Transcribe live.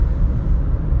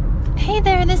Hey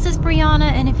there, this is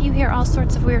Brianna, and if you hear all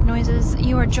sorts of weird noises,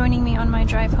 you are joining me on my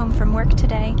drive home from work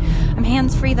today. I'm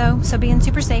hands-free though, so being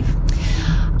super safe.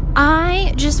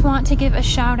 I just want to give a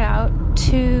shout out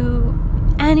to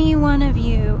any one of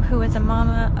you who is a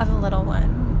mama of a little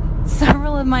one.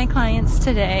 Several of my clients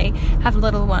today have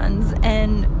little ones,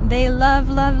 and they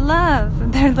love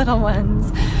their little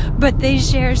ones, but they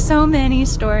share so many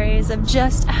stories of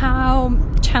just how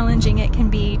challenging it can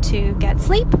be to get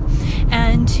sleep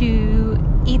and to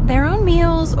eat their own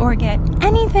meals or get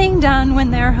anything done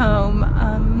when they're home.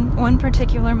 One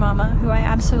particular mama who I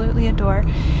absolutely adore,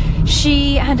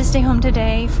 she had to stay home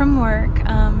today from work.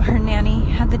 Her nanny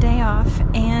had the day off,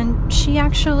 and she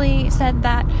actually said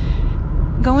that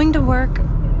going to work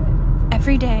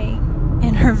every day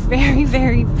in her very,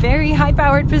 very, very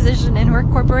high-powered position in her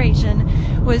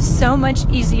corporation was so much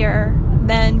easier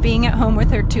than being at home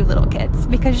with her two little kids,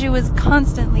 because she was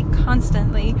constantly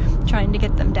trying to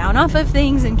get them down off of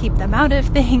things and keep them out of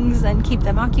things and keep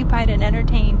them occupied and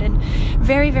entertained, and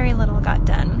very, very little got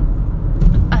done.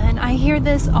 And I hear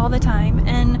this all the time,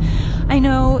 and I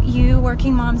know you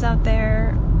working moms out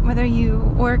there, whether you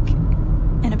work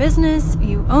in a business,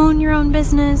 you own your own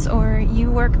business, or you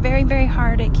work very, very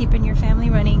hard at keeping your family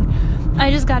running,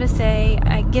 I just gotta say,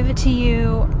 I give it to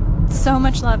you so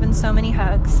much love and so many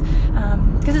hugs,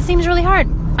 because it seems really hard.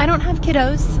 I don't have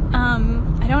kiddos,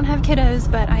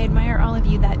 but I admire all of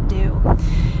you that do.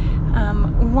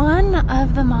 One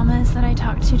of the mamas that I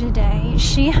talked to today,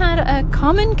 she had a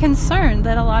common concern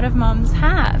that a lot of moms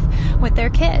have with their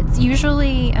kids.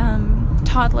 Usually,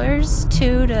 toddlers,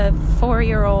 2 to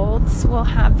 4-year-olds will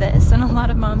have this, and a lot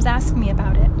of moms ask me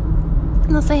about it.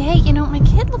 And they'll say, hey, my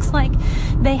kid looks like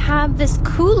they have this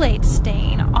Kool-Aid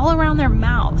stain all around their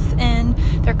mouth, and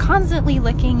they're constantly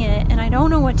licking it, and I don't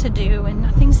know what to do, and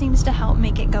nothing seems to help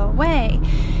make it go away.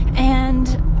 And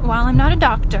while I'm not a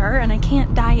doctor and I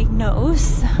can't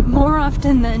diagnose, more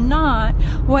often than not,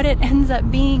 what it ends up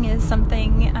being is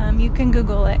something, you can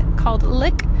Google it, called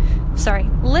lip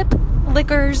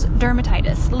lickers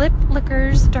dermatitis. Lip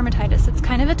lickers dermatitis. It's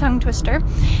kind of a tongue twister.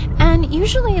 And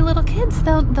usually little kids,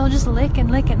 they'll just lick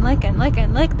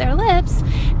their lips.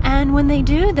 And when they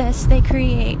do this, they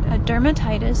create a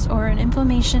dermatitis or an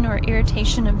inflammation or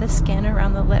irritation of the skin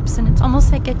around the lips. And it's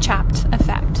almost like a chapped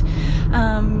effect.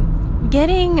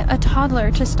 Getting a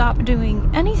toddler to stop doing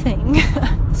anything,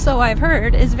 so I've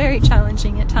heard, is very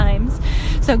challenging at times.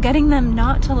 So getting them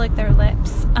not to lick their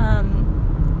lips,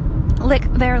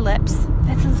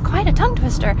 this is quite a tongue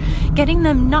twister. Getting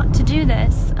them not to do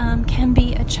this can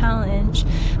be a challenge.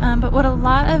 But what a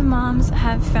lot of moms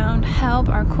have found help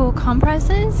are cool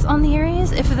compresses on the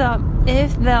areas, if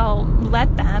they'll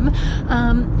let them.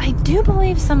 I do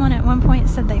believe someone at one point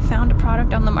said they found a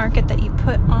product on the market that you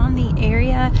put on the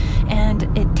area and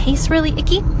it tastes really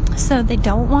icky, so they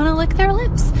don't want to lick their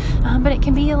lips, but it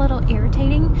can be a little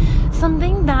irritating.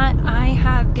 Something that I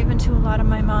have given to a lot of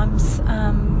my moms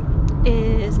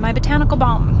is my botanical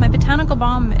balm. My botanical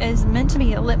balm is meant to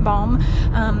be a lip balm.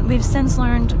 We've since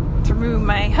learned through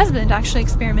my husband actually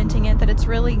experimenting it that it's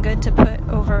really good to put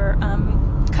over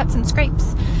cuts and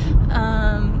scrapes.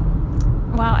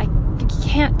 While I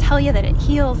can't tell you that it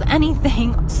heals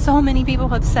anything, so many people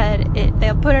have said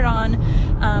they'll put it on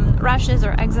rashes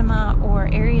or eczema or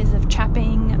areas of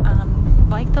chapping,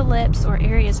 like the lips or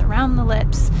areas around the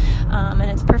lips, and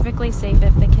it's perfectly safe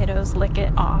if the kiddos lick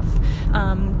it off.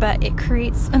 But it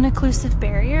creates an occlusive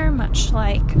barrier, much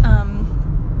like, I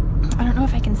don't know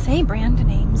if I can say brand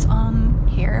names on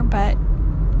here, but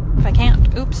if I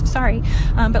can't, oops, sorry,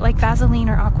 but like Vaseline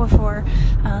or Aquaphor,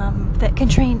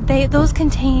 those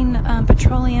contain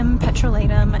petroleum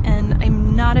petrolatum, and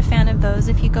I'm not a fan of those.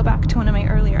 If you go back to one of my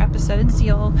earlier episodes,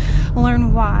 you'll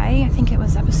learn why. I think it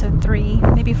was episode 3,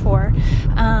 maybe 4.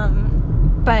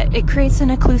 But it creates an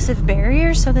occlusive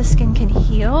barrier so the skin can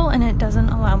heal and it doesn't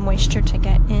allow moisture to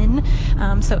get in.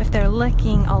 So if they're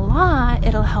licking a lot,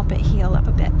 it'll help it heal up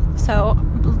a bit. So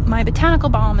my botanical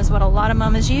balm is what a lot of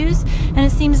mamas use, and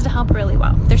it seems to help really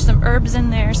well. There's some herbs in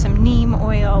there, some neem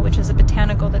oil, which is a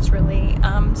botanical that's really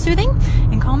soothing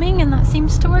and calming, and that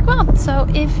seems to work well. So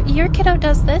if your kiddo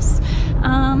does this,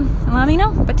 let me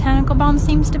know. Botanical balm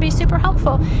seems to be super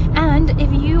helpful. And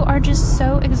if you are just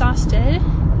so exhausted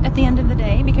at the end of the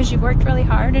day because you've worked really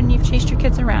hard and you've chased your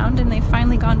kids around and they've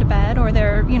finally gone to bed, or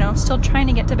they're still trying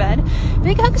to get to bed,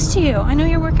 big hugs to you. I know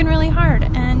you're working really hard,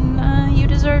 and you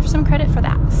deserve some credit for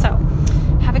that. So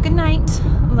have a good night.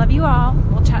 Love you all.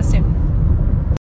 We'll chat soon.